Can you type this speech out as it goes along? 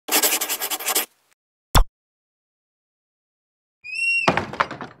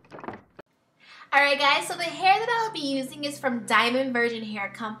Alright guys, so the hair that I will be using is from Diamond Virgin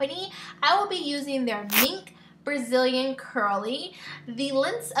Hair Company. I will be using their Mink Brazilian Curly. The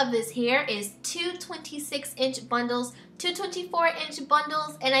lengths of this hair is two 26-inch bundles, two 24-inch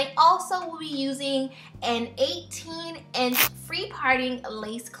bundles, and I also will be using an 18-inch free parting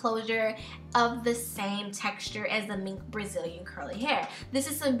lace closure of the same texture as the Mink Brazilian Curly hair. This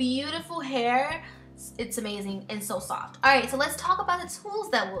is some beautiful hair. It's amazing and so soft. Alright, so let's talk about the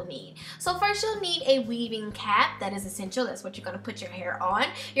tools that we'll need. So first you'll need a weaving cap. That is essential. That's what you're going to put your hair on.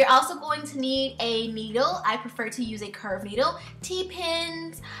 You're also going to need a needle. I prefer to use a curved needle,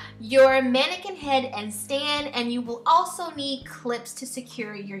 T-pins, your mannequin head and stand, and you will also need clips to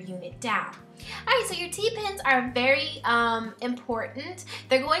secure your unit down. Alright, so your T-pins are very important.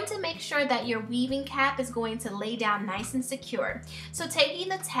 They're going to make sure that your weaving cap is going to lay down nice and secure. So taking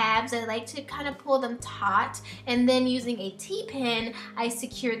the tabs, I like to kind of pull them taut, and then using a T-pin, I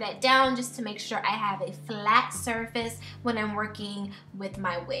secure that down just to make sure I have a flat surface when I'm working with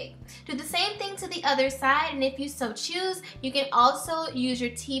my wig. Do the same thing to the other side, and if you so choose, you can also use your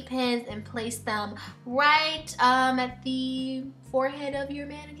T-pins and place them right at the forehead of your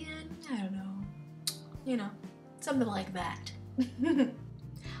mannequin. I don't know. You know, something like that.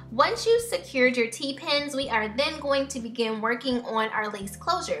 Once you've secured your T-pins, we are then going to begin working on our lace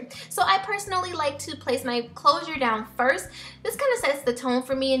closure. So I personally like to place my closure down first. This kind of sets the tone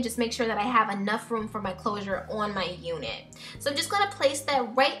for me and just make sure that I have enough room for my closure on my unit. So I'm just going to place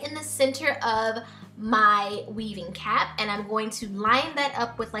that right in the center of my weaving cap, and I'm going to line that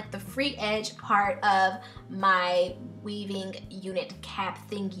up with like the free edge part of my weaving unit cap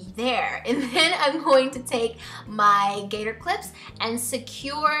thingy there. And then I'm going to take my gator clips and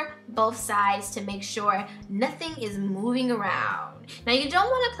secure both sides to make sure nothing is moving around. Now you don't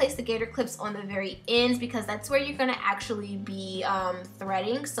want to place the gator clips on the very ends because that's where you're going to actually be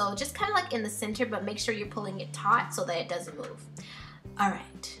threading. So just kind of like in the center, but make sure you're pulling it taut so that it doesn't move.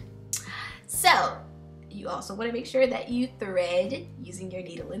 Alright, so you also want to make sure that you thread using your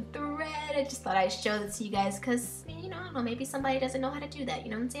needle and thread. I just thought I'd show this to you guys because, you know, I don't know, maybe somebody doesn't know how to do that,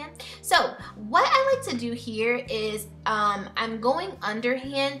 you know what I'm saying? So what I like to do here is I'm going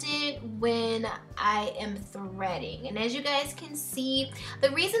underhanded when I am threading. And as you guys can see, the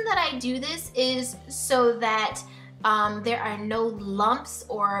reason that I do this is so that there are no lumps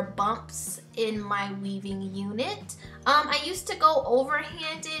or bumps in my weaving unit. I used to go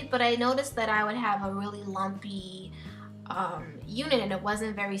overhanded, but I noticed that I would have a really lumpy unit and it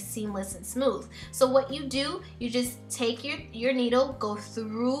wasn't very seamless and smooth. So what you do, you just take your needle, go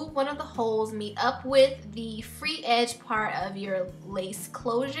through one of the holes, meet up with the free edge part of your lace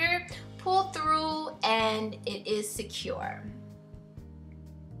closure, pull through, and it is secure.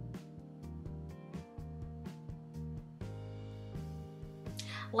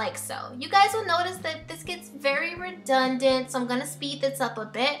 Like so. You guys will notice that this gets very redundant, so I'm gonna speed this up a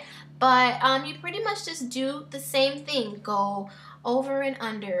bit, but you pretty much just do the same thing. Go over and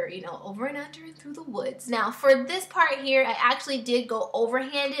under, you know, over and under and through the woods. Now for this part here, I actually did go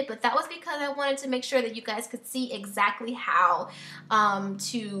overhanded, but that was because I wanted to make sure that you guys could see exactly how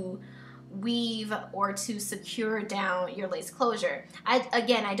to weave or to secure down your lace closure.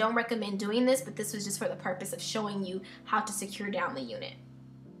 Again, I don't recommend doing this, but this was just for the purpose of showing you how to secure down the unit.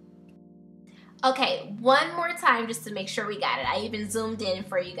 Okay, one more time just to make sure we got it. I even zoomed in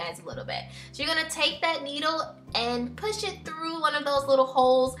for you guys a little bit. So you're gonna take that needle and push it through one of those little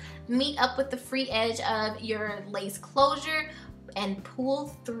holes, meet up with the free edge of your lace closure, and pull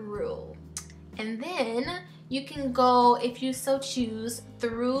through. And then you can go, if you so choose,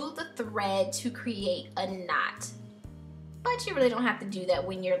 through the thread to create a knot. But you really don't have to do that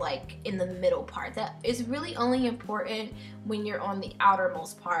when you're like in the middle part. That is really only important when you're on the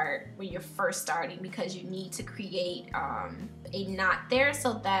outermost part, when you're first starting, because you need to create a knot there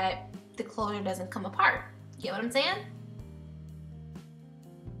so that the closure doesn't come apart. Get what I'm saying?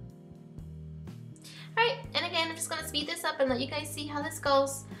 Alright, and again, I'm just gonna speed this up and let you guys see how this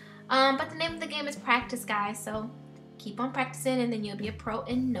goes. But the name of the game is practice, guys, so keep on practicing and then you'll be a pro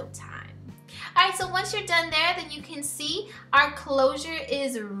in no time. Alright, so once you're done there, then you can see our closure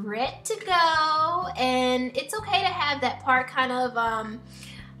is ready to go, and it's okay to have that part kind of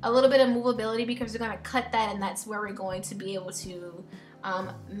a little bit of movability because we're going to cut that, and that's where we're going to be able to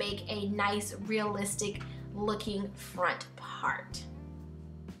make a nice realistic looking front part.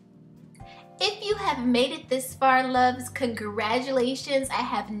 If you have made it this far, loves, congratulations. I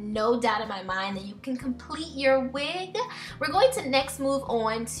have no doubt in my mind that you can complete your wig. We're going to next move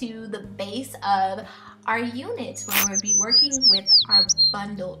on to the base of our unit where we'll be working with our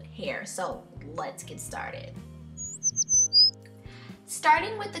bundled hair. So let's get started.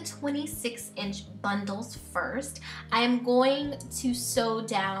 Starting with the 26-inch bundles first, I am going to sew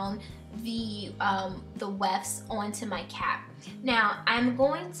down the wefts onto my cap. Now, I'm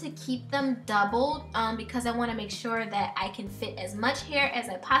going to keep them doubled because I want to make sure that I can fit as much hair as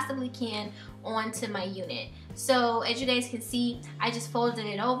I possibly can onto my unit. So as you guys can see, I just folded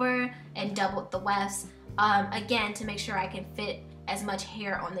it over and doubled the wefts again to make sure I can fit as much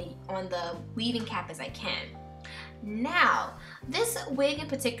hair on the weaving cap as I can. Now, this wig in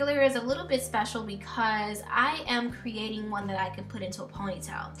particular is a little bit special because I am creating one that I can put into a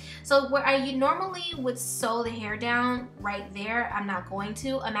ponytail. So where you normally would sew the hair down right there, I'm not going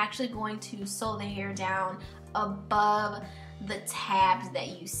to. I'm actually going to sew the hair down above the tabs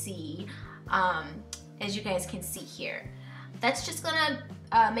that you see, as you guys can see here. That's just gonna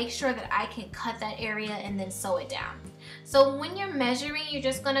make sure that I can cut that area and then sew it down. So when you're measuring, you're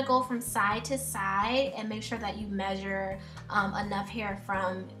just gonna go from side to side and make sure that you measure enough hair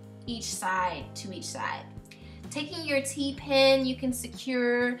from each side to each side. Taking your T-pin, you can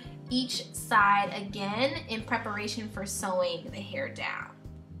secure each side again in preparation for sewing the hair down.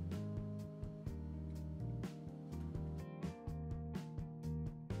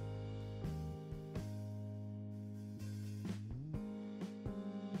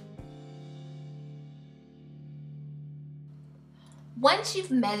 Once you've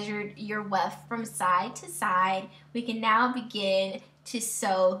measured your weft from side to side, we can now begin to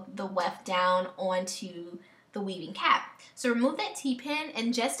sew the weft down onto the weaving cap. So remove that T-pin,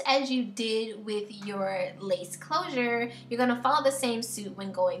 and just as you did with your lace closure, you're going to follow the same suit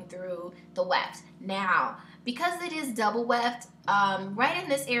when going through the weft. Now, because it is double weft, right in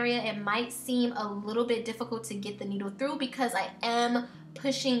this area, it might seem a little bit difficult to get the needle through because I am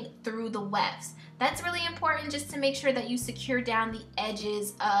pushing through the wefts. That's really important just to make sure that you secure down the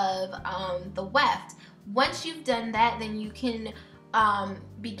edges of the weft. Once you've done that, then you can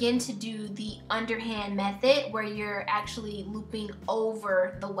begin to do the underhand method where you're actually looping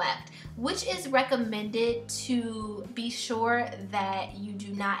over the weft, which is recommended to be sure that you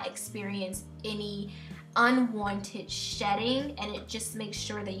do not experience any unwanted shedding, and it just makes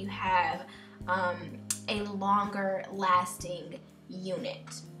sure that you have a longer lasting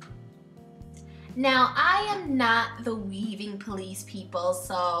unit. Now, I am not the weaving police, people,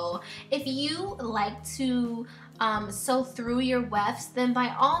 so if you like to sew through your wefts, then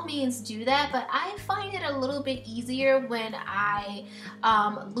by all means do that, but I find it a little bit easier when I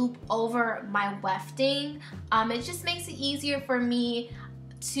loop over my wefting. It just makes it easier for me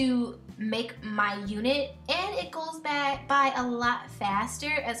to make my unit, and it goes by a lot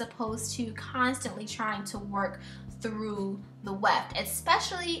faster as opposed to constantly trying to work through the weft,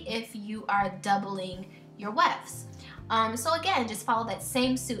 especially if you are doubling your wefts. So again, just follow that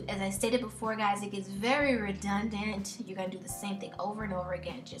same suit. As I stated before, guys, it gets very redundant. You're gonna do the same thing over and over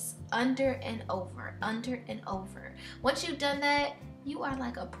again, just under and over, under and over. Once you've done that, you are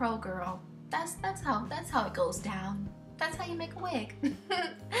like a pro girl. That's how it goes down. That's how you make a wig.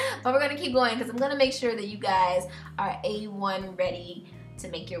 But we're gonna keep going because I'm gonna make sure that you guys are A1 ready to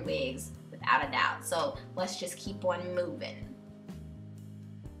make your wigs without a doubt. So let's just keep on moving.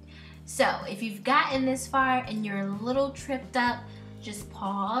 So if you've gotten this far and you're a little tripped up, just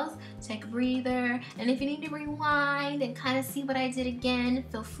pause, take a breather, and if you need to rewind and kind of see what I did again,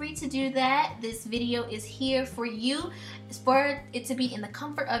 feel free to do that. This video is here for you. It's for it to be in the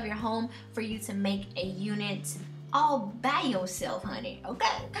comfort of your home, for you to make a unit all by yourself, honey,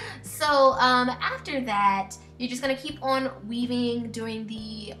 okay? So after that, you're just gonna keep on weaving, doing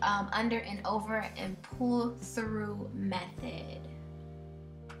the under and over and pull through method.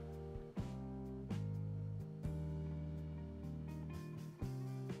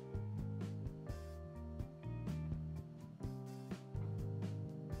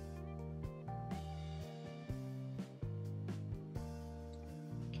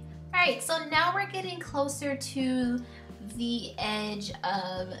 Alright, so now we're getting closer to the edge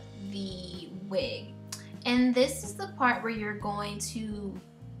of the wig. And this is the part where you're going to,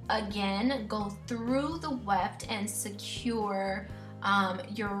 again, go through the weft and secure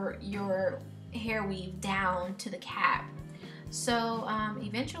your hair weave down to the cap. So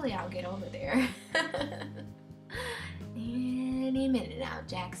eventually I'll get over there. Any minute now,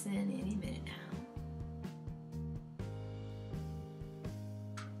 Jackson, any minute now.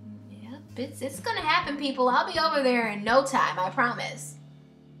 It's gonna happen, people. I'll be over there in no time, I promise.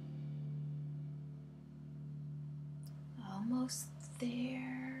 Almost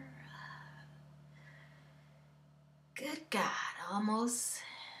there. Good God, almost.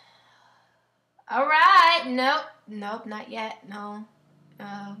 All right, nope, not yet, no.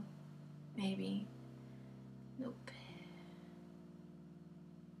 Maybe, nope.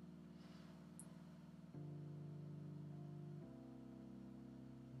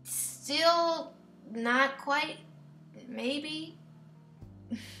 still not quite, maybe.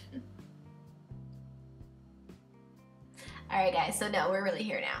 Alright guys, so no, we're really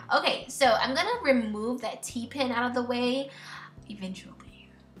here now. Okay, so I'm gonna remove that T-pin out of the way eventually.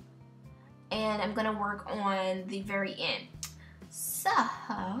 And I'm gonna work on the very end. So,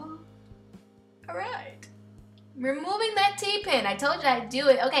 alright. Removing that T-pin. I told you I'd do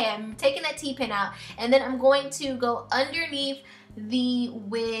it. Okay, I'm taking that T-pin out, and then I'm going to go underneath the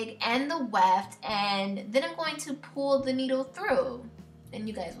wig and the weft, and then I'm going to pull the needle through, and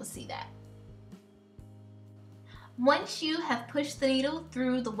you guys will see that. Once you have pushed the needle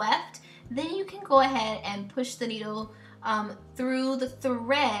through the weft, then you can go ahead and push the needle through the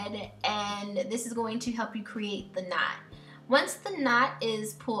thread, and this is going to help you create the knot. Once the knot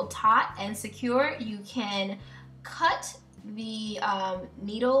is pulled taut and secure, you can cut the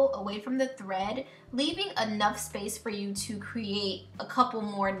needle away from the thread, leaving enough space for you to create a couple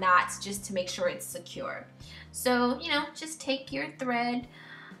more knots just to make sure it's secure. So, you know, just take your thread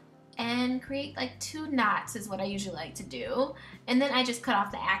and create like 2 knots is what I usually like to do. And then I just cut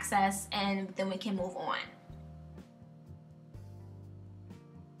off the excess, and then we can move on.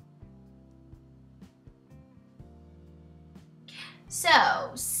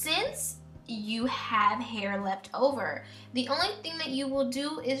 So, since you have hair left over, the only thing that you will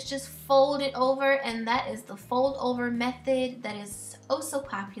do is just fold it over, and that is the fold over method that is oh so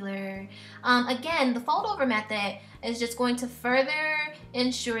popular. Again, the fold over method is just going to further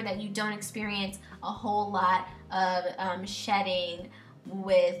ensure that you don't experience a whole lot of shedding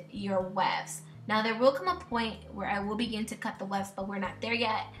with your wefts. Now there will come a point where I will begin to cut the wefts, but we're not there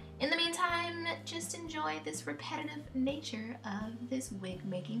yet. In the meantime, just enjoy this repetitive nature of this wig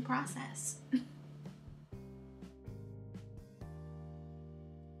making process.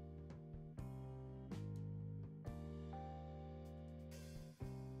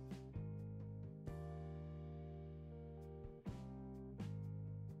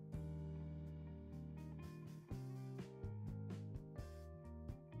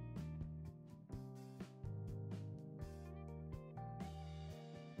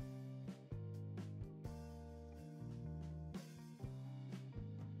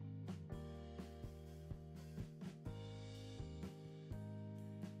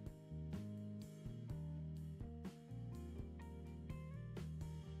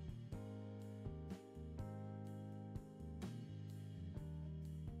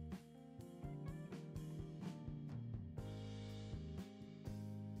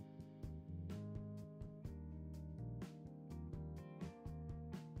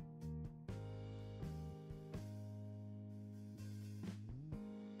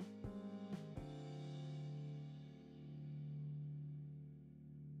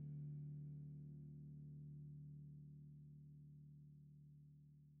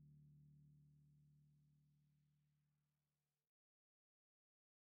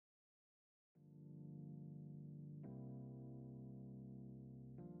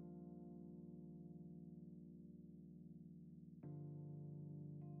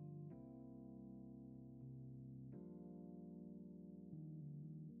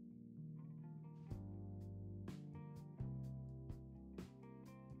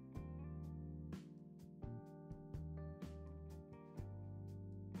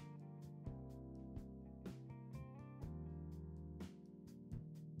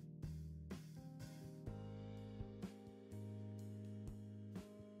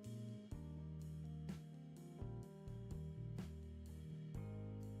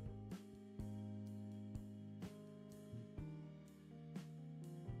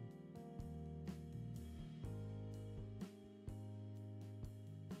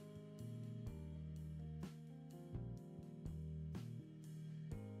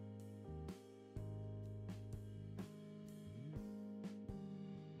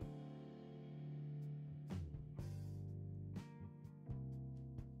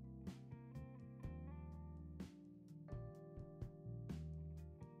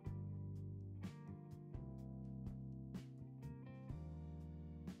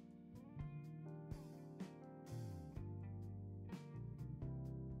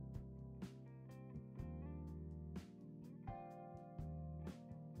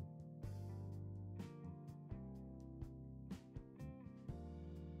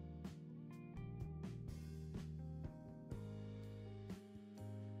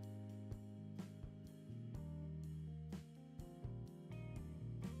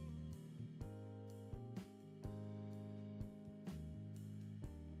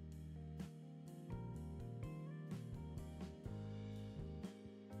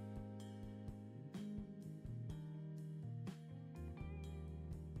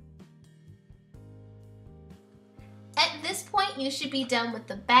 At this point, you should be done with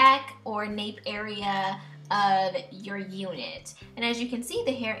the back or nape area of your unit. And as you can see,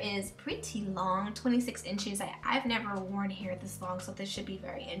 the hair is pretty long, 26 inches. I've never worn hair this long, so this should be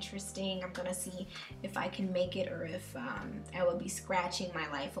very interesting. I'm gonna see if I can make it or if I will be scratching my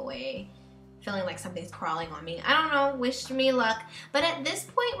life away, feeling like something's crawling on me. I don't know, wish me luck. But at this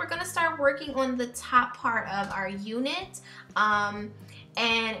point, we're gonna start working on the top part of our unit.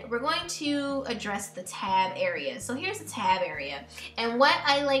 And we're going to address the tab area. So here's the tab area. And what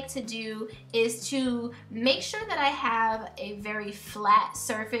I like to do is to make sure that I have a very flat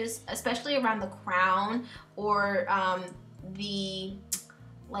surface, especially around the crown or the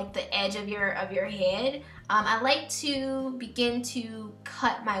edge of your head. I like to begin to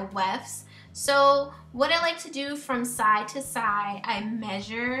cut my wefts. So what I like to do from side to side, I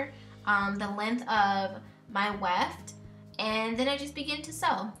measure the length of my weft, and then I just begin to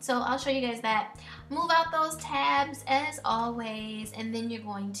sew. So I'll show you guys that. Move out those tabs as always, and then you're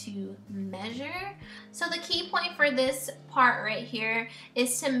going to measure. So the key point for this part right here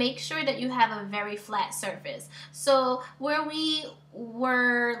is to make sure that you have a very flat surface. So where we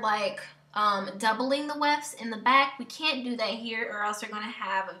were like doubling the wefts in the back, we can't do that here, or else we're gonna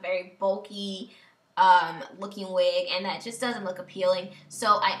have a very bulky looking wig, and that just doesn't look appealing.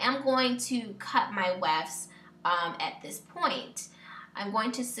 So I am going to cut my wefts at this point. I'm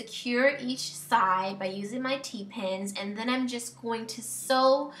going to secure each side by using my T-pins, and then I'm just going to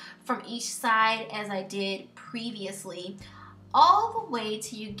sew from each side as I did previously, all the way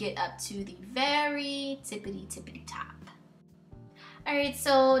till you get up to the very tippity top. Alright,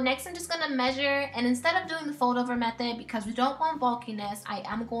 so next I'm just going to measure, and instead of doing the fold over method, because we don't want bulkiness, I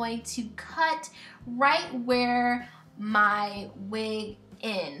am going to cut right where my wig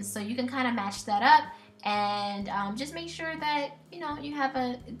ends. So you can kind of match that up, and just make sure that you have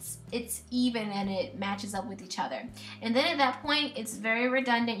it's even and it matches up with each other. And then at that point, it's very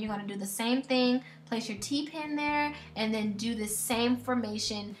redundant. You're going to do the same thing, place your T-pin there, and then do the same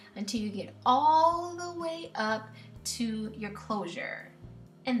formation until you get all the way up to your closure.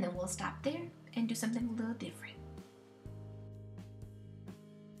 And then we'll stop there and do something a little different.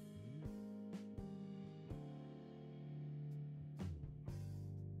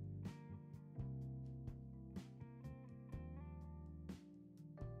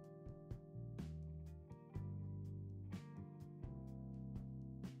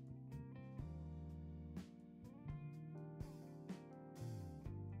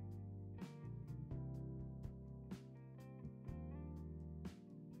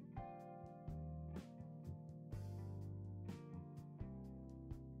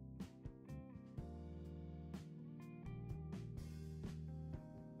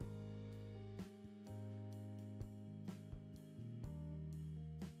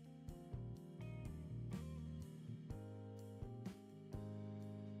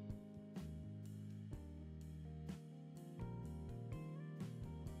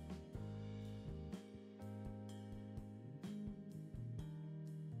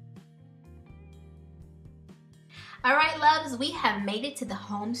 Alright loves, we have made it to the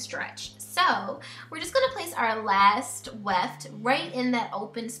home stretch. So we're just going to place our last weft right in that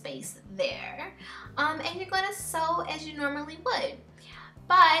open space there. And you're going to sew as you normally would.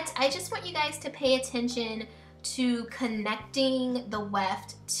 But I just want you guys to pay attention to connecting the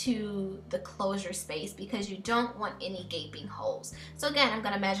weft to the closure space, because you don't want any gaping holes. So again, I'm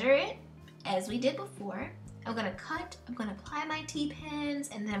going to measure it as we did before. I'm going to cut, I'm going to apply my T-pins,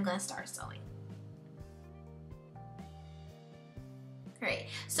 and then I'm going to start sewing. Great.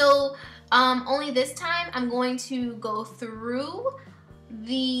 So only this time I'm going to go through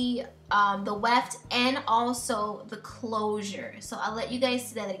the weft and also the closure. So I'll let you guys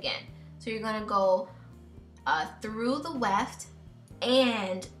see that again. So you're gonna go through the weft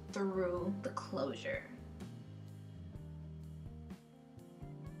and through the closure,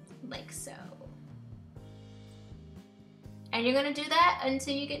 like so. And you're gonna do that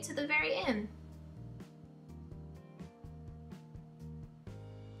until you get to the very end.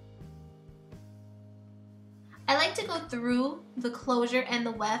 I like to go through the closure and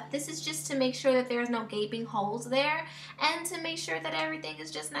the weft. This is just to make sure that there's no gaping holes there, and to make sure that everything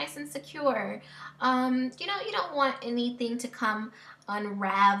is just nice and secure. You don't want anything to come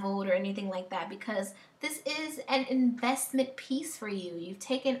unraveled or anything like that, because this is an investment piece for you. You've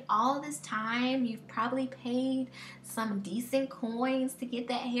taken all this time, you've probably paid some decent coins to get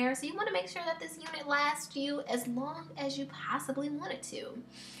that hair, so you want to make sure that this unit lasts you as long as you possibly want it to.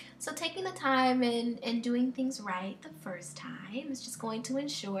 So taking the time and doing things right the first time is just going to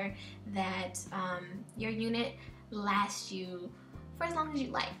ensure that your unit lasts you for as long as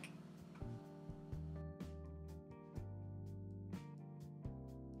you like.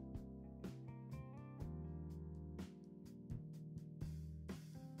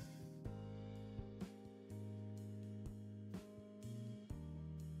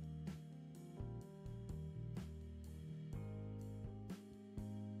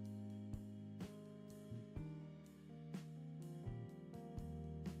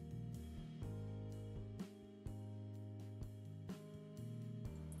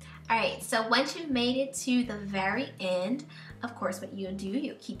 Alright, so once you've made it to the very end, of course what you'll do,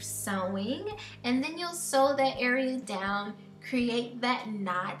 you'll keep sewing, and then you'll sew that area down, create that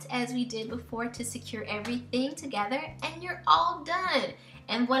knot as we did before to secure everything together, and you're all done.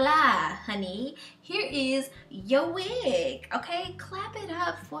 And voila, honey, here is your wig, okay? Clap it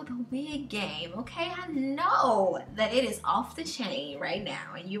up for the wig game, okay? I know that it is off the chain right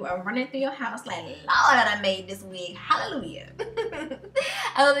now, and you are running through your house like, Lord, I made this wig, hallelujah.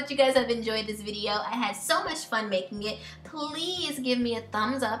 I hope that you guys have enjoyed this video. I had so much fun making it. Please give me a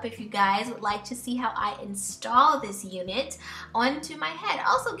thumbs up if you guys would like to see how I install this unit onto my head.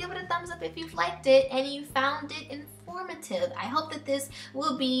 Also, give it a thumbs up if you've liked it and you found it informative. I hope that this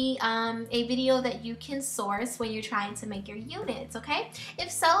will be a video that you can source when you're trying to make your units, okay?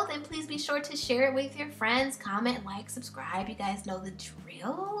 If so, then please be sure to share it with your friends, comment, like, subscribe. You guys know the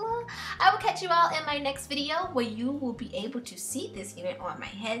drill. I will catch you all in my next video where you will be able to see this unit on my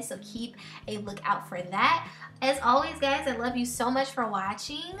head, so keep a lookout for that. As always, guys, I love you so much for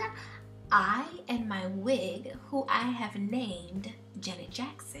watching. I and my wig, who I have named Janet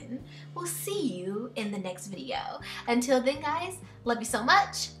Jackson, will see you in the next video. Until then, guys, love you so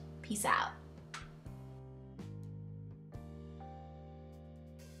much. Peace out.